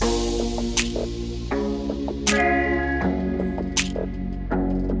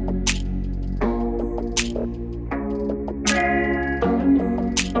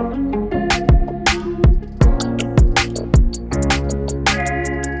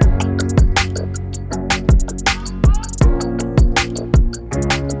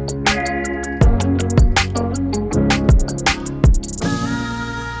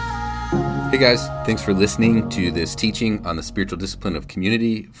guys, thanks for listening to this teaching on the spiritual discipline of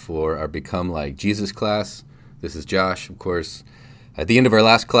community for our Become Like Jesus class. This is Josh, of course. At the end of our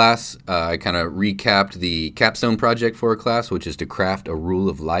last class, I kind of recapped the capstone project for our class, which is to craft a rule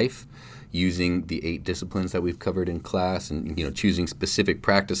of life using the 8 disciplines that we've covered in class, and choosing specific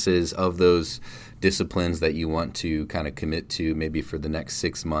practices of those disciplines that you want to kind of commit to maybe for the next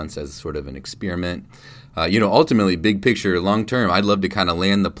 6 months as sort of an experiment. Ultimately, big picture, long term, I'd love to kind of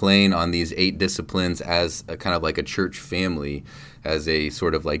land the plane on these 8 disciplines as a kind of like a church family, as a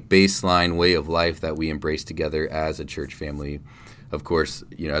sort of like baseline way of life that we embrace together as a church family. Of course,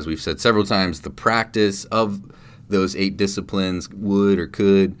 as we've said several times, the practice of those 8 disciplines would or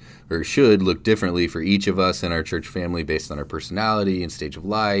could or should look differently for each of us in our church family based on our personality and stage of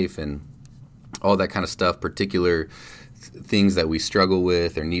life and all that kind of stuff, particular things that we struggle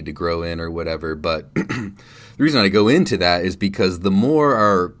with or need to grow in or whatever. But the reason I go into that is because the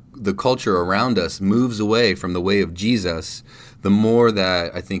more the culture around us moves away from the way of Jesus, the more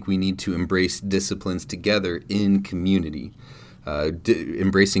that I think we need to embrace disciplines together in community.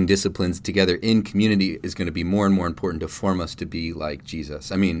 Embracing disciplines together in community is going to be more and more important to form us to be like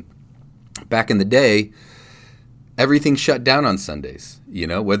Jesus. I mean, back in the day, everything shut down on Sundays,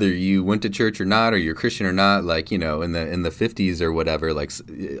 whether you went to church or not, or you're Christian or not, in the 50s or whatever,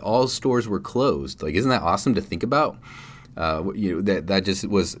 all stores were closed. Isn't that awesome to think about? That just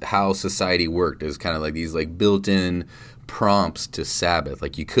was how society worked. It was kind of like these built-in prompts to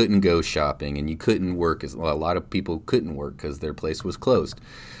Sabbath. You couldn't go shopping and you couldn't work. A lot of people couldn't work because their place was closed.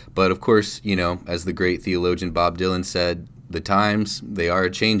 But of course, as the great theologian Bob Dylan said, the times, they are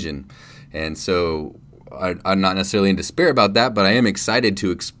a-changin'. And so I'm not necessarily in despair about that, but I am excited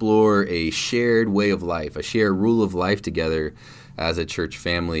to explore a shared way of life, a shared rule of life together as a church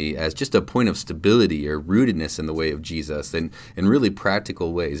family, as just a point of stability or rootedness in the way of Jesus, and in really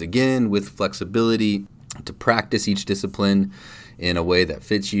practical ways. Again, with flexibility to practice each discipline in a way that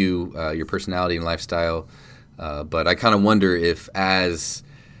fits you, your personality and lifestyle. But I kind of wonder if as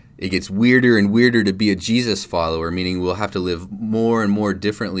it gets weirder and weirder to be a Jesus follower, meaning we'll have to live more and more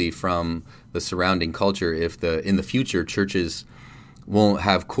differently from the surrounding culture, if in the future churches won't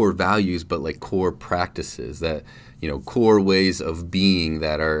have core values, but core practices, that core ways of being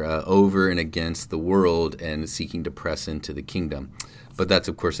that are over and against the world and seeking to press into the kingdom. But that's,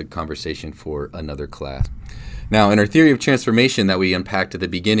 of course, a conversation for another class. Now, in our theory of transformation that we unpacked at the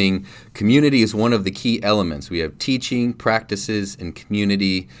beginning, community is one of the key elements. We have teaching, practices, and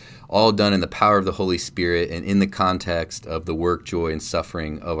community, all done in the power of the Holy Spirit and in the context of the work, joy, and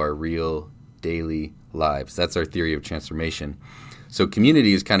suffering of our real daily lives. That's our theory of transformation. So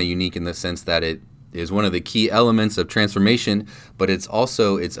community is kind of unique in the sense that it is one of the key elements of transformation, but it's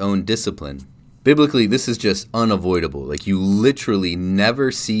also its own discipline. Biblically, this is just unavoidable. You literally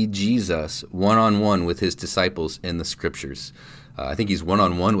never see Jesus one-on-one with his disciples in the scriptures. I think he's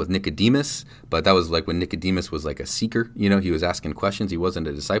one-on-one with Nicodemus, but that was when Nicodemus was a seeker. He was asking questions. He wasn't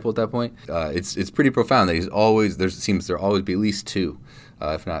a disciple at that point. It's pretty profound that there seems there always be at least 2,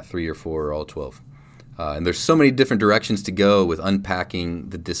 if not 3 or 4 or all 12. And there's so many different directions to go with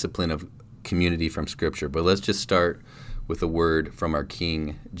unpacking the discipline of community from Scripture. But let's just start with a word from our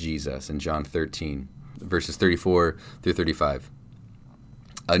King Jesus in John 13, verses 34 through 35.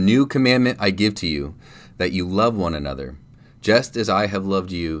 A new commandment I give to you, that you love one another. Just as I have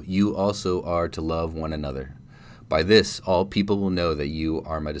loved you, you also are to love one another. By this, all people will know that you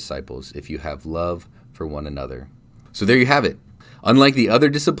are my disciples, if you have love for one another. So there you have it. Unlike the other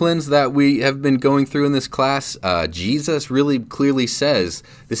disciplines that we have been going through in this class, Jesus really clearly says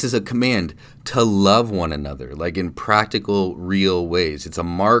this is a command to love one another, in practical, real ways. It's a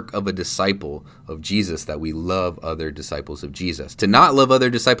mark of a disciple of Jesus that we love other disciples of Jesus. To not love other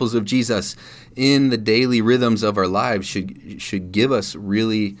disciples of Jesus in the daily rhythms of our lives should give us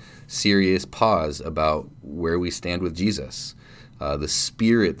really serious pause about where we stand with Jesus. The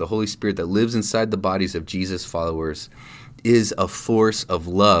Spirit, the Holy Spirit that lives inside the bodies of Jesus followers, is a force of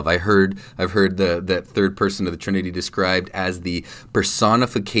love. I've heard that third person of the Trinity described as the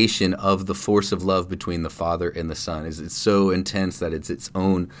personification of the force of love between the Father and the Son. It's so intense that it's its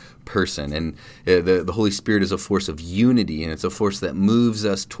own person. And the Holy Spirit is a force of unity, and it's a force that moves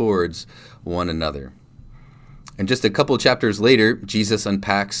us towards one another. And just a couple chapters later, Jesus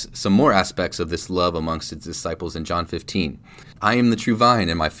unpacks some more aspects of this love amongst his disciples in John 15. I am the true vine,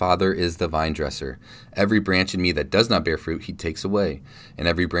 and my Father is the vine dresser. Every branch in me that does not bear fruit, he takes away. And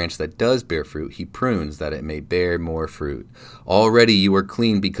every branch that does bear fruit, he prunes, that it may bear more fruit. Already you are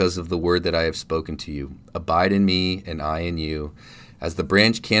clean because of the word that I have spoken to you. Abide in me, and I in you. As the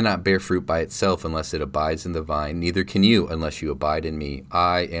branch cannot bear fruit by itself unless it abides in the vine, neither can you unless you abide in me.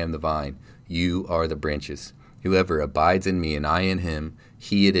 I am the vine. you are the branches. Whoever abides in me and I in him,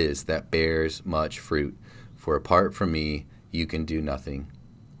 he it is that bears much fruit. For apart from me, you can do nothing.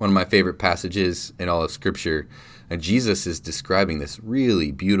 One of my favorite passages in all of Scripture, and Jesus is describing this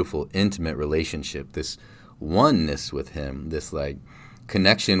really beautiful, intimate relationship, this oneness with him, this like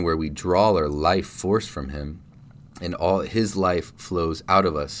connection where we draw our life force from him, and all his life flows out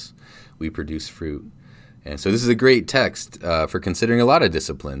of us. We produce fruit. And so this is a great text for considering a lot of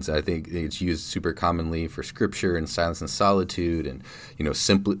disciplines. I think it's used super commonly for Scripture and silence and solitude, and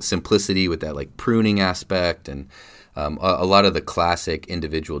simplicity with that like pruning aspect, and a lot of the classic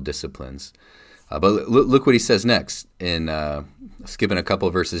individual disciplines. But look what he says next in skipping a couple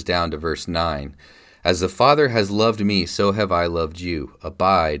of verses down to verse 9. As the Father has loved me, so have I loved you.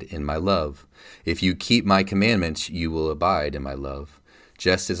 Abide in my love. If you keep my commandments, you will abide in my love.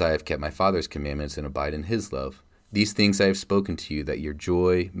 Just as I have kept my Father's commandments and abide in his love. These things I have spoken to you, that your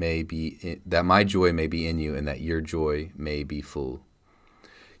joy may be that my joy may be in you, and that your joy may be full.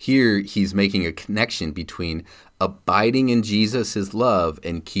 Here he's making a connection between abiding in Jesus' love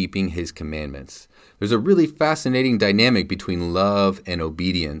and keeping his commandments. There's a really fascinating dynamic between love and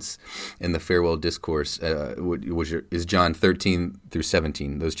obedience in the farewell discourse, which is John 13 through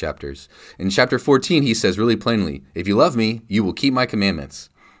 17, those chapters. In chapter 14, he says really plainly, if you love me, you will keep my commandments.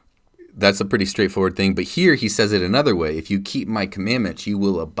 That's a pretty straightforward thing, but here he says it another way. If you keep my commandments, you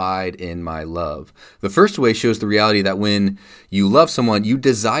will abide in my love. The first way shows the reality that when you love someone, you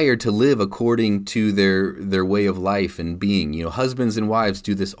desire to live according to their way of life and being. Husbands and wives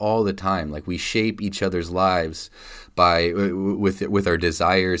do this all the time. Like we shape each other's lives with our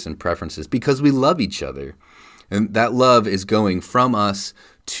desires and preferences because we love each other. And that love is going from us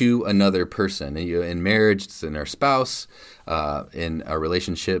to another person. In marriage, it's in our spouse, in our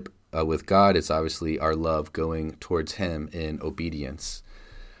relationship with God, it's obviously our love going towards him in obedience.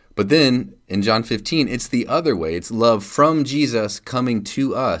 But then in John 15, it's the other way. It's love from Jesus coming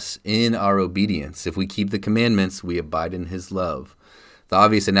to us in our obedience. If we keep the commandments, we abide in his love. The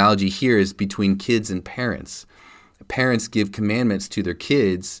obvious analogy here is between kids and parents. Parents give commandments to their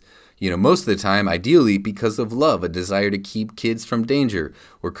kids, most of the time, ideally because of love, a desire to keep kids from danger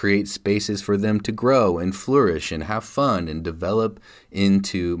or create spaces for them to grow and flourish and have fun and develop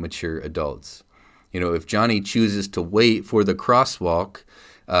into mature adults. If Johnny chooses to wait for the crosswalk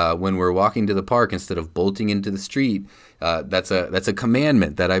when we're walking to the park instead of bolting into the street, that's a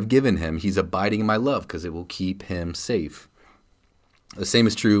commandment that I've given him. He's abiding in my love because it will keep him safe. The same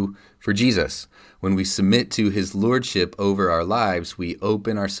is true for Jesus. When we submit to his lordship over our lives, we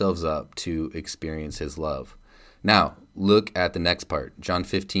open ourselves up to experience his love. Now, look at the next part, John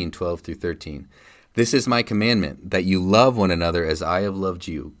 15, 12 through 13. This is my commandment, that you love one another as I have loved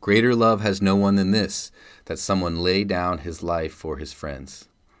you. Greater love has no one than this, that someone lay down his life for his friends.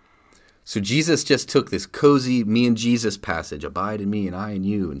 So Jesus just took this cozy me and Jesus passage, abide in me and I in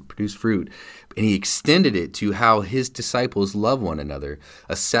you, and produce fruit, and he extended it to how his disciples love one another,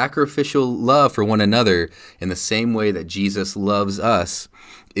 a sacrificial love for one another in the same way that Jesus loves us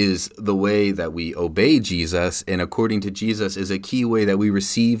is the way that we obey Jesus, and according to Jesus is a key way that we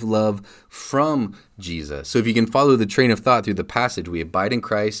receive love from Jesus. So if you can follow the train of thought through the passage, we abide in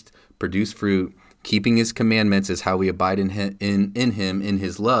Christ, produce fruit. Keeping his commandments is how we abide in him, in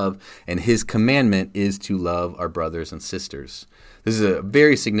his love, and his commandment is to love our brothers and sisters. This is a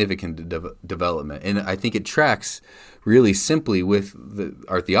very significant development, and I think it tracks really simply with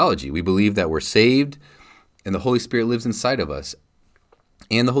our theology. We believe that we're saved, and the Holy Spirit lives inside of us,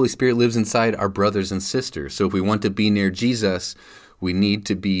 and the Holy Spirit lives inside our brothers and sisters. So if we want to be near Jesus, we need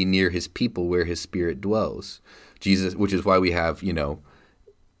to be near his people where his Spirit dwells. Jesus, which is why we have,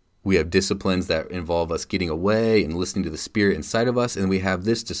 we have disciplines that involve us getting away and listening to the Spirit inside of us, and we have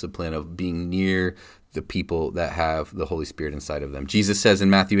this discipline of being near the people that have the Holy Spirit inside of them. Jesus says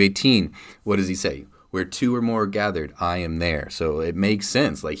in Matthew 18, what does he say? Where two or more are gathered, I am there. So it makes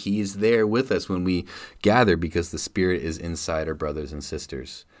sense. Like he is there with us when we gather because the Spirit is inside our brothers and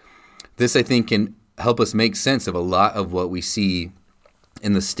sisters. This, I think, can help us make sense of a lot of what we see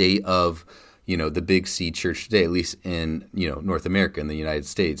in the state of the Big C church today, at least in, North America, in the United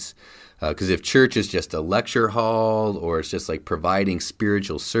States. Because if church is just a lecture hall or it's just like providing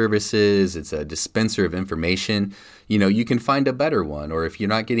spiritual services, it's a dispenser of information, you can find a better one. Or if you're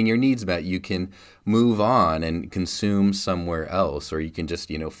not getting your needs met, you can move on and consume somewhere else. Or you can just,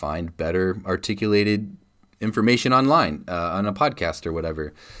 find better articulated information online on a podcast or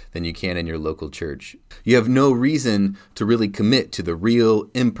whatever than you can in your local church. You have no reason to really commit to the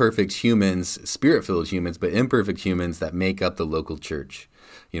real imperfect humans, spirit-filled humans, but imperfect humans that make up the local church.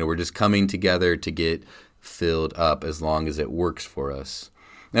 We're just coming together to get filled up as long as it works for us.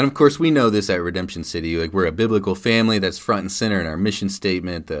 And of course, we know this at Redemption City. Like, we're a biblical family that's front and center in our mission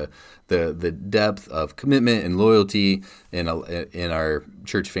statement. The depth of commitment and loyalty in our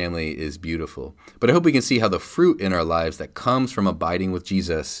church family is beautiful. But I hope we can see how the fruit in our lives that comes from abiding with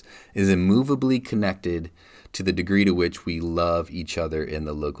Jesus is immovably connected to the degree to which we love each other in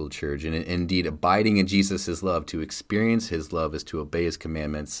the local church. And indeed, abiding in Jesus' love, to experience his love, is to obey his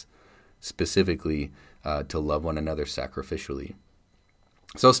commandments, specifically to love one another sacrificially.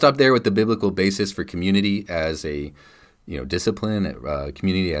 So I'll stop there with the biblical basis for community as a discipline,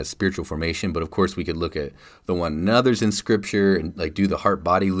 community as spiritual formation. But of course, we could look at the one another's in Scripture and like do the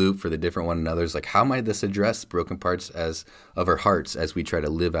heart-body loop for the different one another's. Like, how might this address broken parts of our hearts as we try to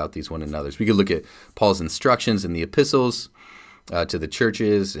live out these one another's? We could look at Paul's instructions in the epistles to the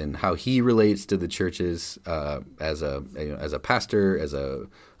churches and how he relates to the churches as a pastor, as a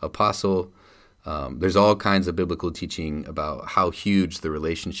apostle. There's all kinds of biblical teaching about how huge the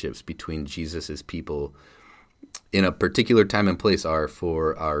relationships between Jesus's people in a particular time and place are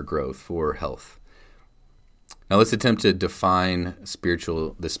for our growth, for health. Now let's attempt to define the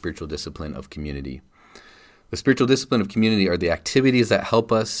spiritual discipline of community. The spiritual discipline of community are the activities that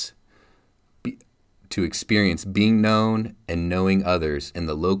help us to experience being known and knowing others in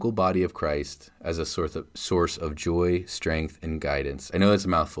the local body of Christ as a source of joy, strength, and guidance. I know that's a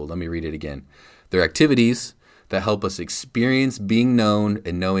mouthful. Let me read it again. They're activities that help us experience being known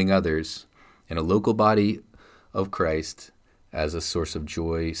and knowing others in a local body of Christ as a source of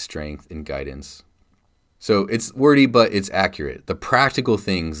joy, strength, and guidance. So it's wordy, but it's accurate. The practical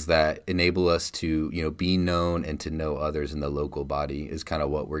things that enable us to, be known and to know others in the local body is kind of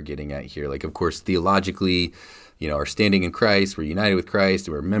what we're getting at here. Like, of course, theologically, our standing in Christ, we're united with Christ,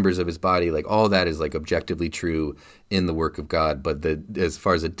 we're members of his body, like all that is like objectively true in the work of God. But as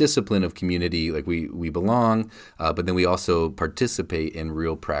far as a discipline of community, like we belong, but then we also participate in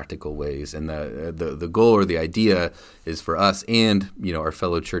real practical ways. And the goal or the idea is for us and, our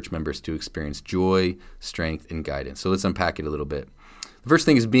fellow church members to experience joy, strength, and guidance. So let's unpack it a little bit. The first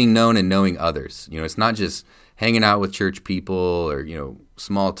thing is being known and knowing others. It's not just hanging out with church people or,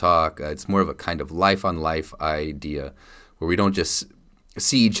 small talk. It's more of a kind of life-on-life idea where we don't just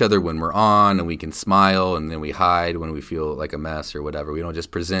see each other when we're on and we can smile and then we hide when we feel like a mess or whatever. We don't just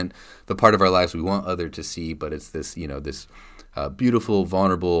present the part of our lives we want others to see, but it's this, this beautiful,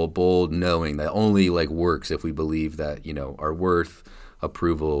 vulnerable, bold knowing that only works if we believe that, our worth,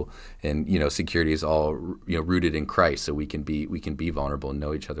 approval, and security is all rooted in Christ. So we can be vulnerable and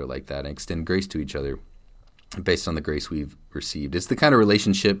know each other like that and extend grace to each other based on the grace we've received. It's the kind of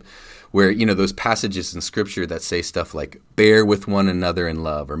relationship where, those passages in Scripture that say stuff like bear with one another in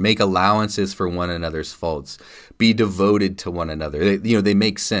love or make allowances for one another's faults, be devoted to one another. They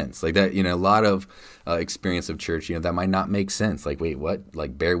make sense like that. A lot of experience of church, that might not make sense. Like, wait, what?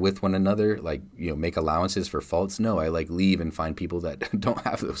 Like bear with one another? Like, make allowances for faults? No, I leave and find people that don't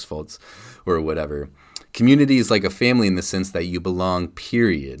have those faults or whatever. Community is like a family in the sense that you belong,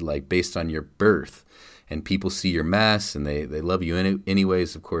 period, like based on your birth. And people see your mess and they love you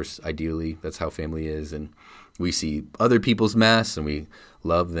anyways, of course, ideally. That's how family is. And we see other people's mess and we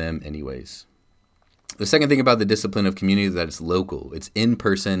love them anyways. The second thing about the discipline of community is that it's local. It's in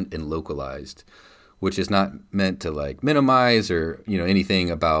person and localized, which is not meant to minimize or, anything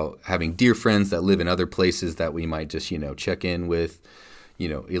about having dear friends that live in other places that we might just, check in with,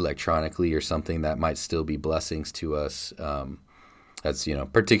 electronically or something that might still be blessings to us. That's,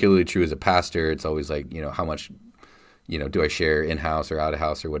 particularly true as a pastor. It's always how much, do I share in-house or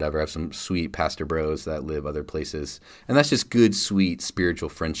out-of-house or whatever. I have some sweet pastor bros that live other places. And that's just good, sweet spiritual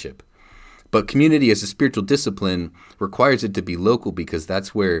friendship. But community as a spiritual discipline requires it to be local because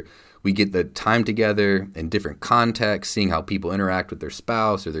that's where we get the time together in different contexts, seeing how people interact with their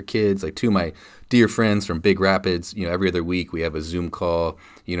spouse or their kids. Like two of my dear friends from Big Rapids, every other week we have a Zoom call,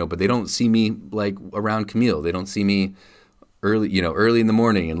 but they don't see me around Camille. They don't see me early in the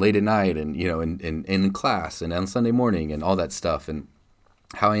morning and late at night and, in class and on Sunday morning and all that stuff and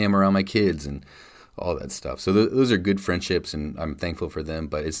how I am around my kids and all that stuff. So those are good friendships and I'm thankful for them,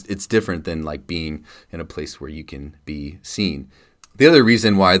 but it's different than being in a place where you can be seen. The other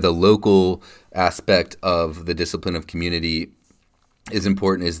reason why the local aspect of the discipline of community is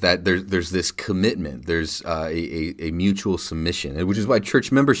important is that there's this commitment. There's a mutual submission, which is why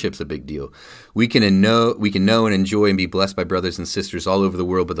church membership's a big deal. We can know and enjoy and be blessed by brothers and sisters all over the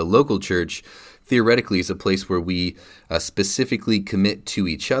world, but the local church theoretically is a place where we specifically commit to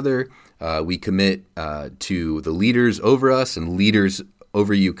each other. We commit to the leaders over us and leaders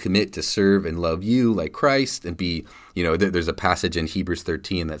over you commit to serve and love you like Christ and be, there's a passage in Hebrews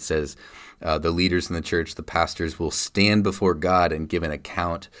 13 that says the leaders in the church, the pastors, will stand before God and give an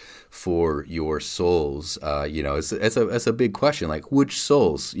account for your souls. It's a big question, like which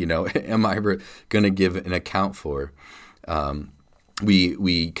souls, am I ever going to give an account for?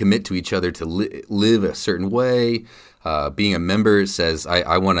 We commit to each other to live a certain way. Being a member says,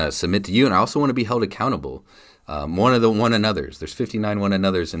 I want to submit to you, and I also want to be held accountable. One of the one another's. There's 59 one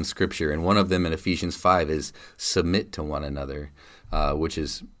another's in Scripture, and one of them in Ephesians 5 is submit to one another, which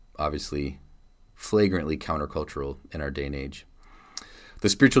is obviously flagrantly countercultural in our day and age. The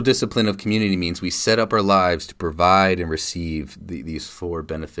spiritual discipline of community means we set up our lives to provide and receive these four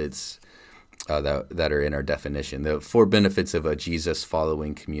benefits that are in our definition, the four benefits of a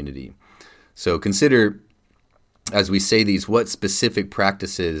Jesus-following community. So consider, as we say these, what specific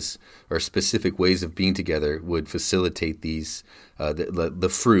practices or specific ways of being together would facilitate these, the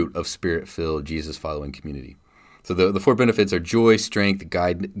fruit of Spirit-filled, Jesus-following community. So the four benefits are joy, strength,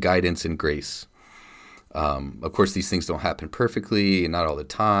 guidance, and grace. Of course, these things don't happen perfectly and not all the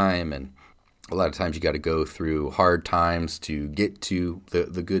time, and a lot of times you got to go through hard times to get to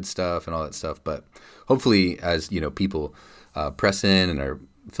the good stuff and all that stuff. But hopefully, as people press in and are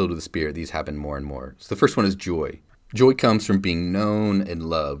filled with the Spirit, these happen more and more. So the first one is joy. Joy comes from being known and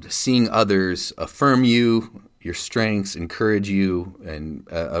loved, seeing others affirm you, your strengths, encourage you, and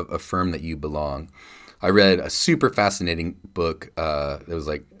affirm that you belong. I read a super fascinating book.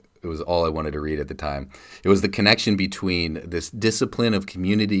 It was all I wanted to read at the time. It was the connection between this discipline of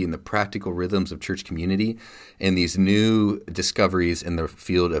community and the practical rhythms of church community and these new discoveries in the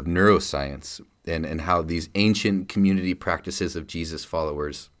field of neuroscience and how these ancient community practices of Jesus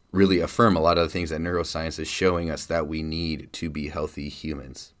followers really affirm a lot of the things that neuroscience is showing us that we need to be healthy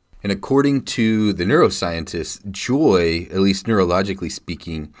humans. And according to the neuroscientists, joy, at least neurologically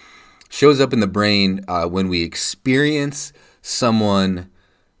speaking, shows up in the brain when we experience someone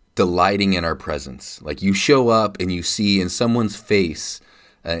delighting in our presence. Like you show up and you see in someone's face,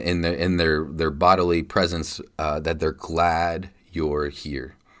 in their bodily presence, that they're glad you're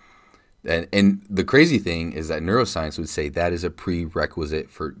here. And the crazy thing is that neuroscience would say that is a prerequisite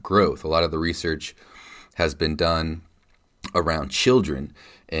for growth. A lot of the research has been done around children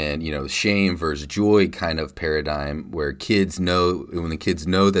and, the shame versus joy kind of paradigm where when the kids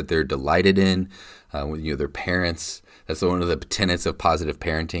know that they're delighted in, when, their parents. That's one of the tenets of positive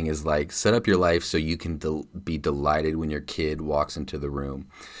parenting is like set up your life so you can be delighted when your kid walks into the room,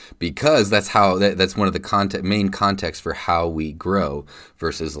 because that's one of the main contexts for how we grow.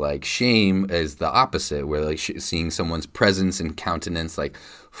 Versus like shame is the opposite, where like seeing someone's presence and countenance like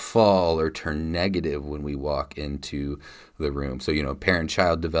fall or turn negative when we walk into the room. So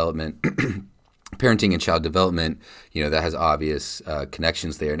parent-child development. Parenting and child development, that has obvious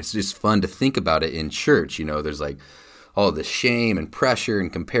connections there, and it's just fun to think about it in church. There's like all the shame and pressure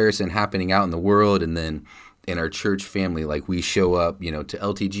and comparison happening out in the world, and then in our church family, like we show up, to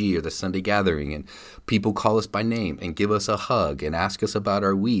LTG or the Sunday gathering, and people call us by name and give us a hug and ask us about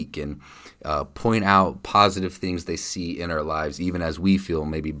our week and point out positive things they see in our lives, even as we feel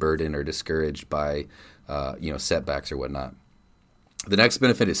maybe burdened or discouraged by setbacks or whatnot. The next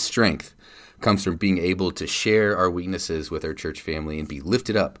benefit is strength. Comes from being able to share our weaknesses with our church family and be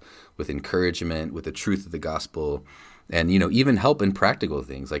lifted up with encouragement, with the truth of the gospel, and even help in practical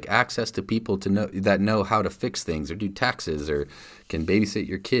things like access to people that know how to fix things or do taxes or can babysit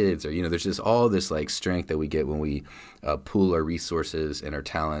your kids, or there's just all this like strength that we get when we pool our resources and our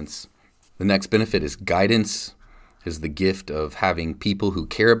talents. The next benefit is guidance, is the gift of having people who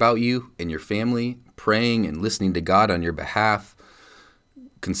care about you and your family, praying and listening to God on your behalf,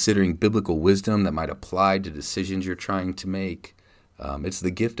 considering biblical wisdom that might apply to decisions you're trying to make. It's the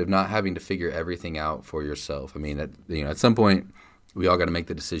gift of not having to figure everything out for yourself. I mean, at some point, we all got to make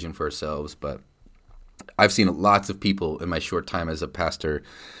the decision for ourselves. But I've seen lots of people in my short time as a pastor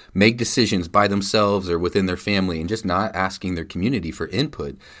make decisions by themselves or within their family and just not asking their community for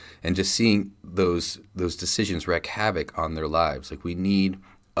input, and just seeing those decisions wreak havoc on their lives. Like, we need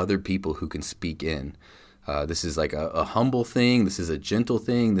other people who can speak in. This is like a humble thing. This is a gentle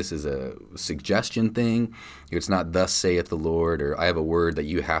thing. This is a suggestion thing. It's not thus saith the Lord, or I have a word that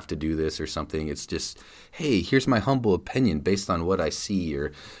you have to do this or something. It's just, hey, here's my humble opinion based on what I see,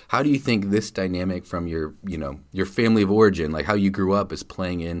 or how do you think this dynamic from your family of origin, like how you grew up, is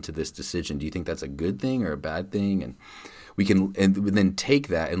playing into this decision? Do you think that's a good thing or a bad thing? And we can then take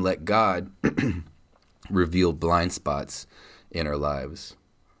that and let God reveal blind spots in our lives.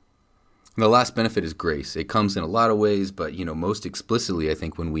 And the last benefit is grace. It comes in a lot of ways, but most explicitly, I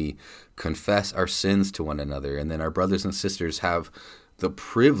think, when we confess our sins to one another, and then our brothers and sisters have the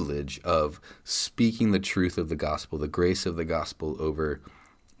privilege of speaking the truth of the gospel, the grace of the gospel over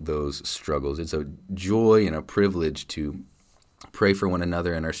those struggles. It's a joy and a privilege to pray for one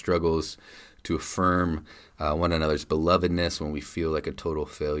another in our struggles, to affirm one another's belovedness when we feel like a total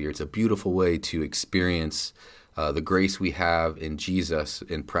failure. It's a beautiful way to experience the grace we have in Jesus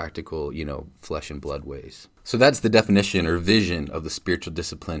in practical, flesh and blood ways. So that's the definition or vision of the spiritual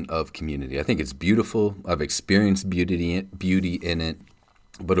discipline of community. I think it's beautiful. I've experienced beauty in it.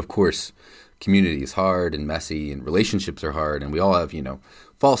 But of course, community is hard and messy, and relationships are hard, and we all have,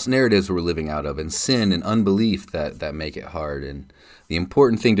 false narratives we're living out of, and sin and unbelief that make it hard. And the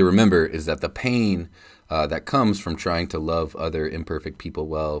important thing to remember is that the pain that comes from trying to love other imperfect people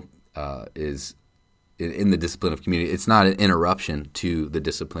well is in the discipline of community. It's not an interruption to the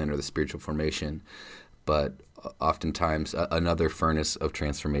discipline or the spiritual formation, but oftentimes another furnace of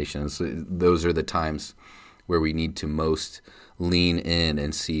transformation. So those are the times where we need to most lean in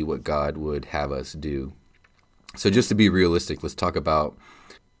and see what God would have us do. So just to be realistic, let's talk about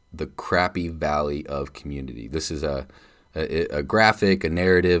the crappy valley of community. This is a graphic, a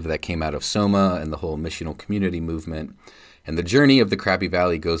narrative that came out of Soma and the whole missional community movement. And the journey of the crappy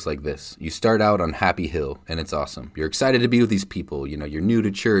valley goes like this. You start out on Happy Hill, and it's awesome. You're excited to be with these people. You're new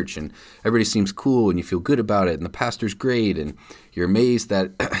to church, and everybody seems cool, and you feel good about it, and the pastor's great, and you're amazed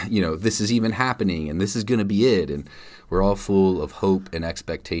that, this is even happening, and this is going to be it. And we're all full of hope and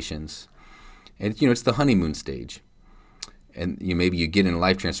expectations. And, it's the honeymoon stage. And maybe you get in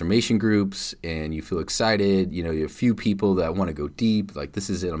life transformation groups and you feel excited. You have a few people that want to go deep. Like, this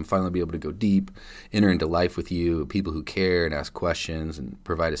is it. I'm finally be able to go deep, enter into life with you, people who care and ask questions and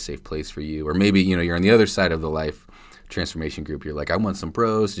provide a safe place for you. Or maybe, you're on the other side of the life transformation group. You're like, I want some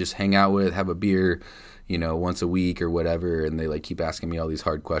bros to just hang out with, have a beer, once a week or whatever. And they keep asking me all these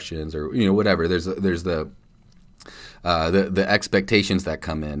hard questions or, whatever. There's the expectations that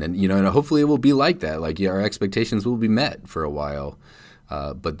come in, and and hopefully it will be like that. Our expectations will be met for a while,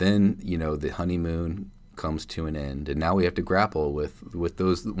 but then the honeymoon comes to an end, and now we have to grapple with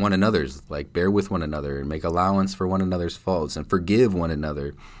those one another's, bear with one another and make allowance for one another's faults and forgive one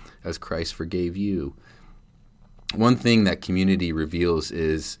another as Christ forgave you. One thing that community reveals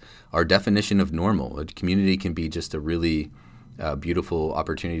is our definition of normal. A community can be just a really beautiful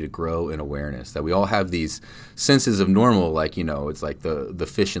opportunity to grow in awareness, that we all have these senses of normal, it's like the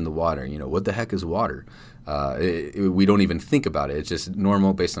fish in the water. What the heck is water? We don't even think about it. It's just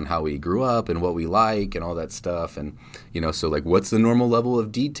normal based on how we grew up and what we like and all that stuff. And, so what's the normal level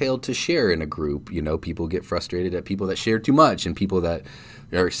of detail to share in a group? People get frustrated at people that share too much and people that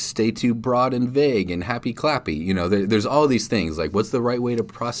stay too broad and vague and happy clappy. There's all these things. What's the right way to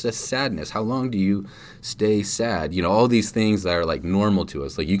process sadness? How long do you stay sad? All these things that are normal to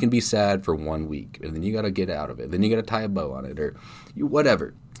us. You can be sad for 1 week and then you got to get out of it. Then you got to tie a bow on it or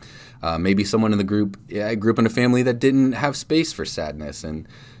whatever. Maybe someone in the group, I grew up in a family that didn't have space for sadness. And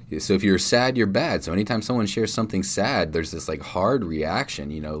so if you're sad, you're bad. So anytime someone shares something sad, there's this hard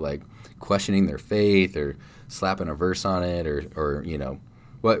reaction, questioning their faith or slapping a verse on it or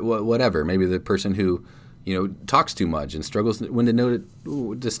whatever. Maybe the person who, talks too much and struggles when to know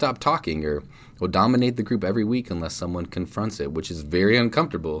to stop talking or will dominate the group every week unless someone confronts it, which is very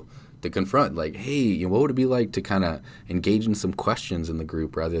uncomfortable to confront. Hey, what would it be like to kind of engage in some questions in the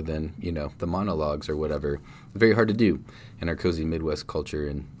group rather than, the monologues or whatever. It's very hard to do in our cozy Midwest culture.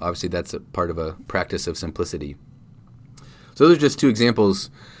 And obviously that's a part of a practice of simplicity. So those are just two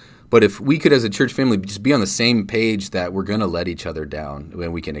examples. But if we could, as a church family, just be on the same page that we're going to let each other down,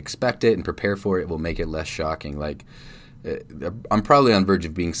 when we can expect it and prepare for it, will make it less shocking. I'm probably on the verge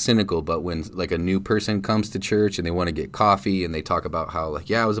of being cynical, but when a new person comes to church and they want to get coffee and they talk about how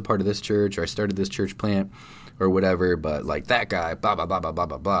I was a part of this church or I started this church plant or whatever, but that guy, blah, blah, blah, blah, blah,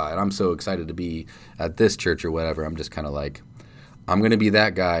 blah, blah, and I'm so excited to be at this church or whatever, I'm just kind of I'm going to be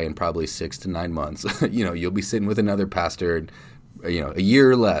that guy in probably 6 to 9 months. You'll be sitting with another pastor and, a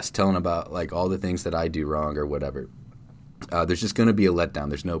year or less telling about all the things that I do wrong or whatever. There's just going to be a letdown.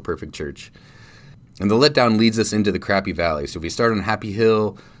 There's no perfect church. And the letdown leads us into the crappy valley. So if we start on Happy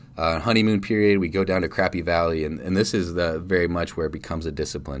Hill, honeymoon period, we go down to crappy valley. And this is very much where it becomes a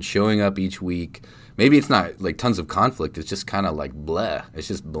discipline. Showing up each week. Maybe it's not tons of conflict. It's just kind of bleh. It's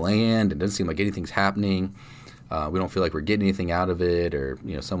just bland. It doesn't seem like anything's happening. We don't feel like we're getting anything out of it, or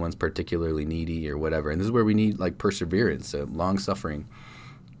someone's particularly needy or whatever. And this is where we need perseverance, long suffering.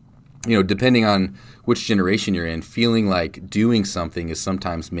 Depending on which generation you're in, feeling like doing something is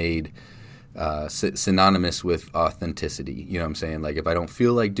sometimes made synonymous with authenticity. You know what I'm saying? If I don't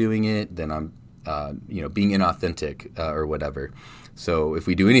feel like doing it, then I'm being inauthentic or whatever. So if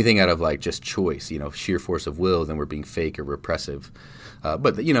we do anything out of like just choice, sheer force of will, then we're being fake or repressive.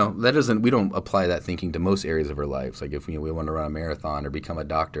 But that doesn't. We don't apply that thinking to most areas of our lives. Like if we want to run a marathon or become a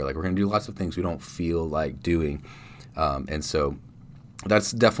doctor, like we're going to do lots of things we don't feel like doing, and so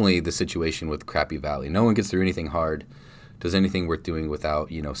that's definitely the situation with Crappy Valley. No one gets through anything hard, does anything worth doing without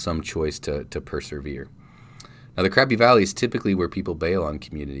some choice to persevere. Now, the Crappy Valley is typically where people bail on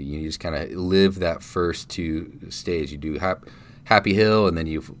community. You just kind of live that first two stage. You do Happy Hill, and then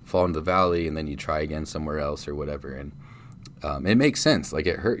you fall into the valley, and then you try again somewhere else or whatever. And it makes sense. Like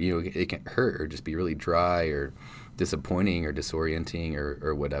it hurt. It can hurt or just be really dry or disappointing or disorienting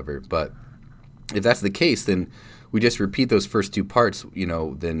or whatever. But if that's the case, then we just repeat those first two parts.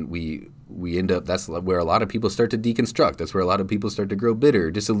 Then we end up. That's where a lot of people start to deconstruct. That's where a lot of people start to grow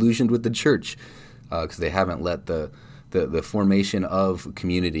bitter, disillusioned with the church. Because they haven't let the formation of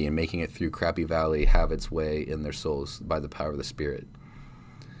community and making it through Crappy Valley have its way in their souls by the power of the Spirit.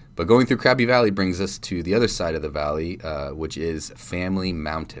 But going through Crappy Valley brings us to the other side of the valley, which is Family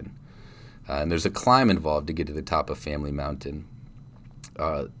Mountain. And there's a climb involved to get to the top of Family Mountain.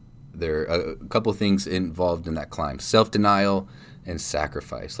 There are a couple things involved in that climb: self-denial and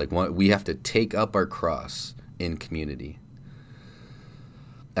sacrifice. We have to take up our cross in community.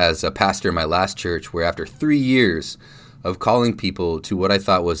 As a pastor in my last church, where after 3 years of calling people to what I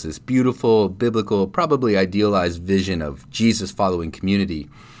thought was this beautiful, biblical, probably idealized vision of Jesus-following community,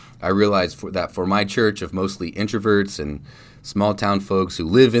 I realized that for my church of mostly introverts and small-town folks who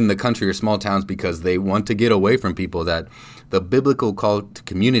live in the country or small towns because they want to get away from people, that the biblical call to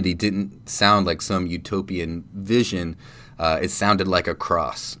community didn't sound like some utopian vision. It sounded like a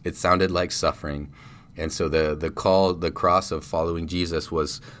cross. It sounded like suffering. And so the cross of following Jesus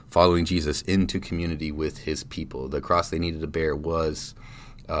was following Jesus into community with his people. The cross they needed to bear was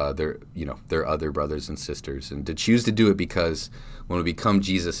their other brothers and sisters. And to choose to do it because when we become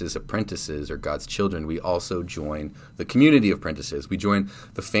Jesus' apprentices or God's children, we also join the community of apprentices. We join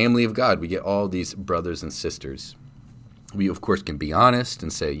the family of God. We get all these brothers and sisters. We, of course, can be honest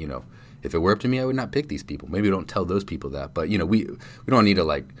and say, if it were up to me, I would not pick these people. Maybe we don't tell those people that. But, we don't need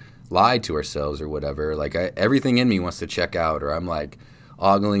to, lie to ourselves or whatever. Everything in me wants to check out, or I'm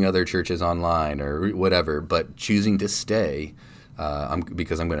ogling other churches online or whatever, but choosing to stay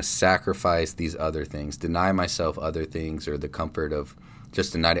because I'm going to sacrifice these other things, deny myself other things or the comfort of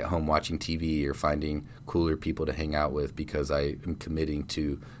just a night at home watching TV or finding cooler people to hang out with because I am committing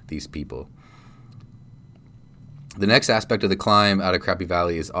to these people. The next aspect of the climb out of Crappy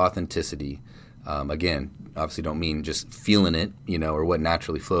Valley is authenticity. Again, obviously don't mean just feeling it, or what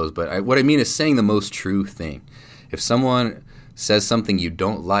naturally flows, but what I mean is saying the most true thing. If someone says something you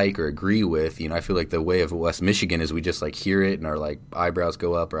don't like or agree with, I feel like the way of West Michigan is we just hear it and our eyebrows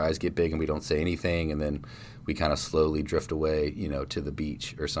go up, our eyes get big, and we don't say anything, and then we kind of slowly drift away, to the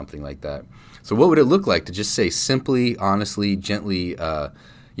beach or something like that. So what would it look like to just say simply, honestly, gently, I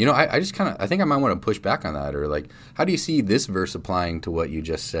think I might want to push back on that, or how do you see this verse applying to what you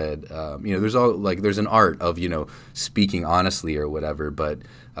just said? There's an art of, speaking honestly or whatever, but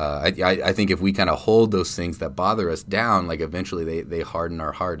I think if we kind of hold those things that bother us down, eventually they harden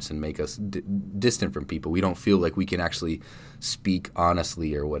our hearts and make us distant from people. We don't feel like we can actually speak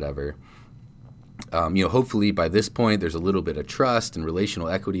honestly or whatever. Hopefully by this point there's a little bit of trust and relational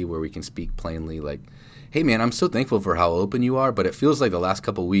equity where we can speak plainly, hey man, I'm so thankful for how open you are, but it feels like the last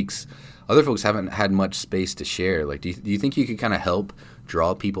couple of weeks, other folks haven't had much space to share. Do you think you could kind of help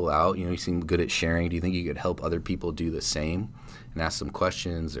draw people out? You seem good at sharing. Do you think you could help other people do the same and ask some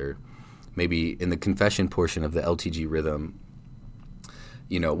questions? Or maybe in the confession portion of the LTG rhythm,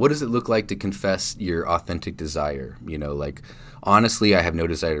 what does it look like to confess your authentic desire? Honestly, I have no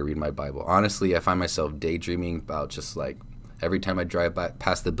desire to read my Bible. Honestly, I find myself daydreaming about just every time I drive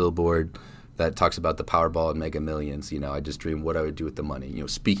past the billboard that talks about the Powerball and Mega Millions, I just dream what I would do with the money,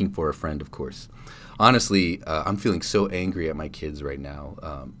 speaking for a friend, of course. Honestly, I'm feeling so angry at my kids right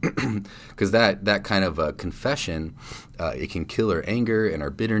now because that kind of confession, it can kill our anger and our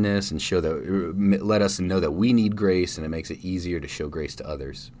bitterness and let us know that we need grace, and it makes it easier to show grace to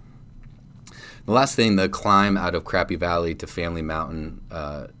others. The last thing, the climb out of Crappy Valley to Family Mountain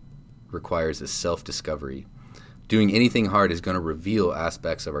requires is self-discovery. Doing anything hard is going to reveal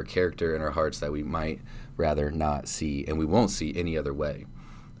aspects of our character and our hearts that we might rather not see, and we won't see any other way.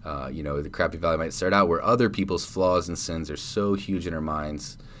 The Crappy Valley might start out where other people's flaws and sins are so huge in our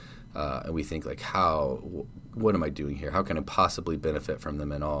minds, and we think what am I doing here? How can I possibly benefit from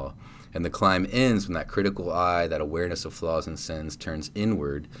them at all? And the climb ends when that critical eye, that awareness of flaws and sins turns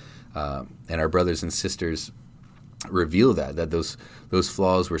inward, and our brothers and sisters reveal that those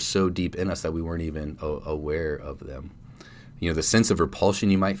flaws were so deep in us that we weren't even aware of them. The sense of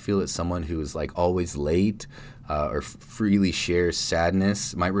repulsion you might feel at someone who is like always late or freely shares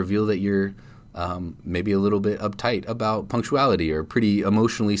sadness might reveal that you're maybe a little bit uptight about punctuality or pretty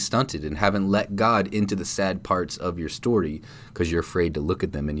emotionally stunted and haven't let God into the sad parts of your story because you're afraid to look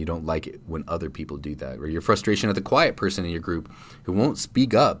at them and you don't like it when other people do that. Or your frustration at the quiet person in your group who won't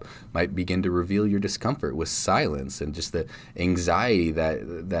speak up might begin to reveal your discomfort with silence and just the anxiety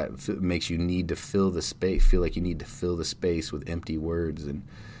that makes you need to fill the space, feel like you need to fill the space with empty words. And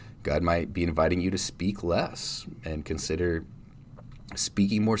God might be inviting you to speak less and consider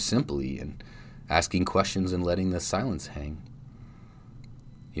speaking more simply and asking questions and letting the silence hang.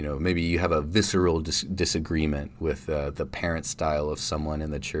 Maybe you have a visceral disagreement with the parent style of someone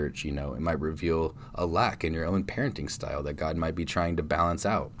in the church. It might reveal a lack in your own parenting style that God might be trying to balance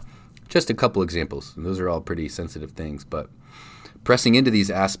out. Just a couple examples. And those are all pretty sensitive things. But pressing into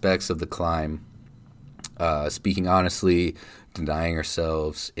these aspects of the climb, speaking honestly, denying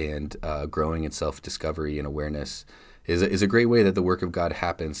ourselves, and growing in self-discovery and awareness is a great way that the work of God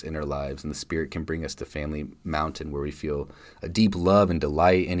happens in our lives, and the Spirit can bring us to Family Mountain, where we feel a deep love and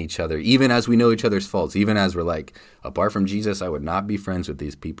delight in each other, even as we know each other's faults, even as we're like, apart from Jesus, I would not be friends with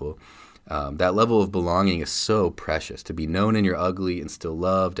these people. That level of belonging is so precious. To be known in your ugly and still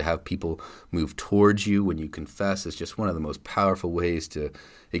loved, to have people move towards you when you confess is just one of the most powerful ways to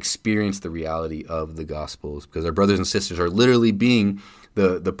experience the reality of the Gospels, because our brothers and sisters are literally being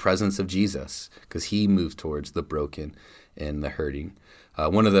the presence of Jesus, because he moves towards the broken and the hurting.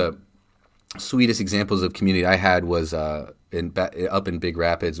 One of the sweetest examples of community I had was up in Big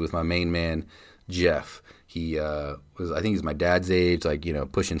Rapids with my main man, Jeff. He was, I think he's my dad's age,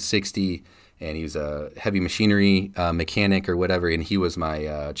 pushing 60, and he was a heavy machinery mechanic or whatever, and he was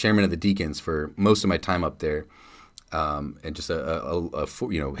my chairman of the deacons for most of my time up there. And just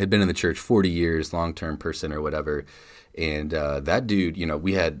had been in the church 40 years, long-term person or whatever. And that dude,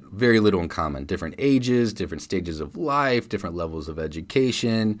 we had very little in common, different ages, different stages of life, different levels of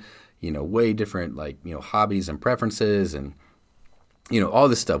education, way different, hobbies and preferences and, all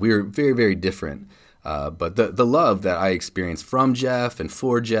this stuff. We were very, very different. But the love that I experienced from Jeff and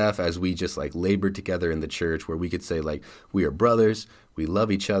for Jeff as we just labored together in the church, where we could say we are brothers, we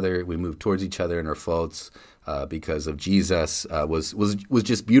love each other, we move towards each other in our faults because of Jesus, was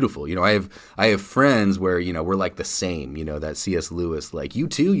just beautiful. I have friends where we're like the same. That C.S. Lewis, you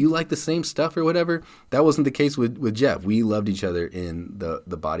too, you like the same stuff or whatever. That wasn't the case with Jeff. We loved each other in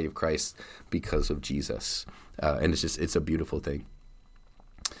the body of Christ because of Jesus, and it's a beautiful thing.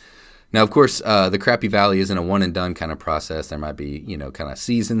 Now, of course, the Crappy Valley isn't a one-and-done kind of process. There might be, kind of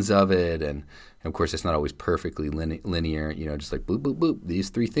seasons of it. And, of course, it's not always perfectly linear, just boop, boop, boop, these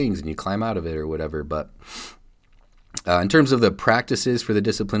three things, and you climb out of it or whatever. But in terms of the practices for the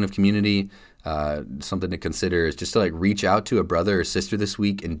discipline of community, something to consider is just to, reach out to a brother or sister this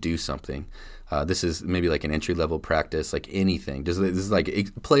week and do something. This is maybe an entry-level practice, anything. This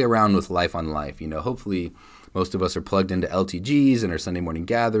is play around with life on life. Hopefully most of us are plugged into LTGs and our Sunday morning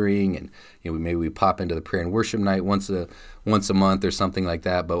gathering, and maybe we pop into the prayer and worship night once a month or something like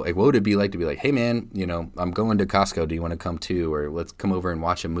that. But what would it be like to be hey man, I'm going to Costco. Do you want to come too? Or let's come over and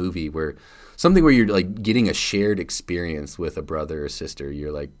watch a movie, where you're getting a shared experience with a brother or sister.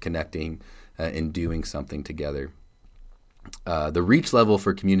 You're connecting and doing something together. The reach level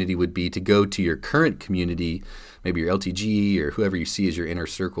for community would be to go to your current community, maybe your LTG or whoever you see as your inner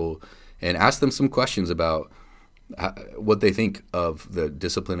circle, and ask them some questions about what they think of the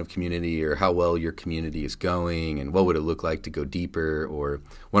discipline of community, or how well your community is going, and what would it look like to go deeper. Or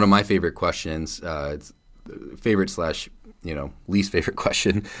one of my favorite questions, it's favorite / least favorite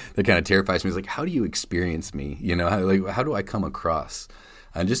question that kind of terrifies me is how do you experience me? How do I come across?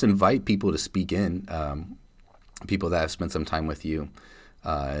 And just invite people to speak in, people that have spent some time with you.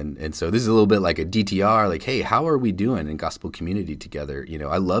 And so this is a little bit like a DTR, hey, how are we doing in gospel community together?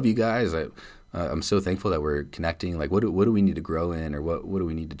 I love you guys. I'm so thankful that we're connecting. What do we need to grow in, or what do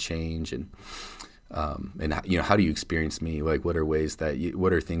we need to change? And how do you experience me? What are ways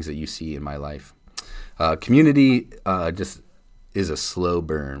what are things that you see in my life? Community just is a slow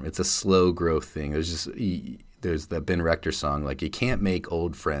burn. It's a slow growth thing. There's the Ben Rector song, you can't make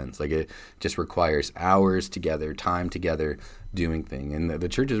old friends. It just requires hours together, time together, doing thing. And the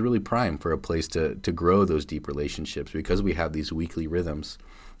church is really prime for a place to grow those deep relationships, because we have these weekly rhythms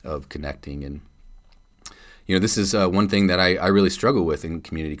of connecting. And, this is one thing that I really struggle with in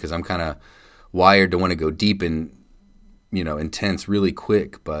community, because I'm kind of wired to want to go deep and, intense really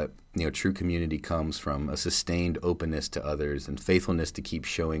quick. But true community comes from a sustained openness to others and faithfulness to keep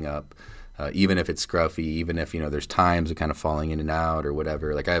showing up, even if it's scruffy, even if, there's times of kind of falling in and out or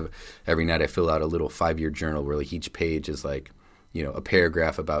whatever. Like every night I fill out a little 5-year journal where like each page is like, a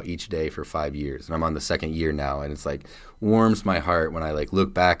paragraph about each day for 5 years. And I'm on the 2nd year now, and it's like warms my heart when I like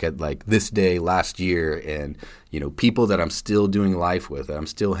look back at like this day last year and, people that I'm still doing life with, that I'm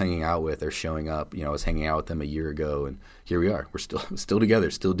still hanging out with are showing up. I was hanging out with them a year ago, and here we are. We're still together,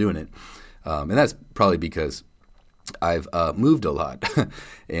 still doing it. And that's probably because I've moved a lot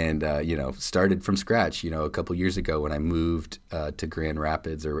and, started from scratch, a couple years ago when I moved to Grand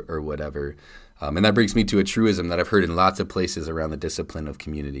Rapids or whatever. And that brings me to a truism that I've heard in lots of places around the discipline of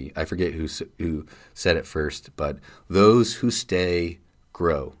community. I forget who said it first, but those who stay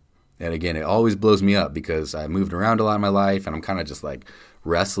grow. And again, it always blows me up because I moved around a lot in my life and I'm kind of just like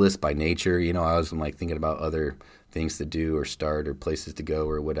restless by nature. I was like thinking about other things to do or start or places to go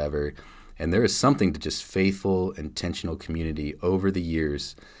or whatever. And there is something to just faithful, intentional community over the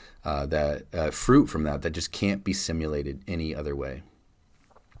years that fruit from that just can't be simulated any other way.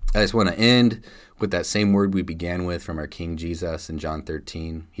 I just want to end with that same word we began with from our King Jesus in John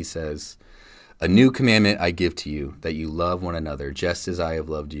 13. He says, "A new commandment I give to you, that you love one another, just as I have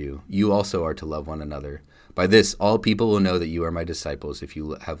loved you. You also are to love one another. By this, all people will know that you are my disciples if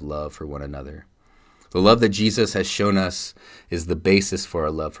you have love for one another." The love that Jesus has shown us is the basis for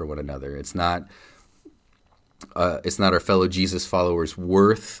our love for one another. It's not our fellow Jesus followers'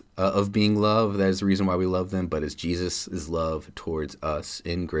 worth of being loved. That is the reason why we love them, but it's Jesus' love towards us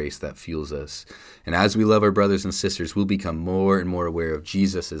in grace that fuels us. And as we love our brothers and sisters, we'll become more and more aware of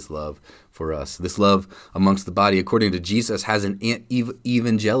Jesus' love for us. This love amongst the body, according to Jesus, has an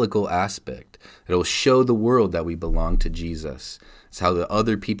evangelical aspect. It will show the world that we belong to Jesus. It's how the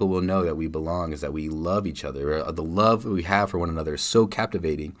other people will know that we belong, is that we love each other. The love we have for one another is so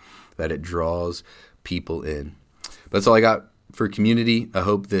captivating that it draws people in. But that's all I got for community. I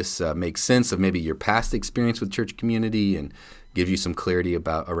hope this makes sense of maybe your past experience with church community and gives you some clarity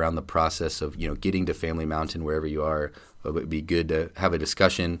around the process of getting to Family Mountain wherever you are. It would be good to have a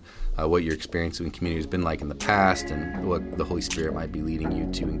discussion what your experience in community has been like in the past and what the Holy Spirit might be leading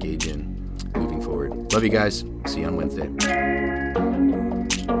you to engage in moving forward. Love you guys. See you on Wednesday.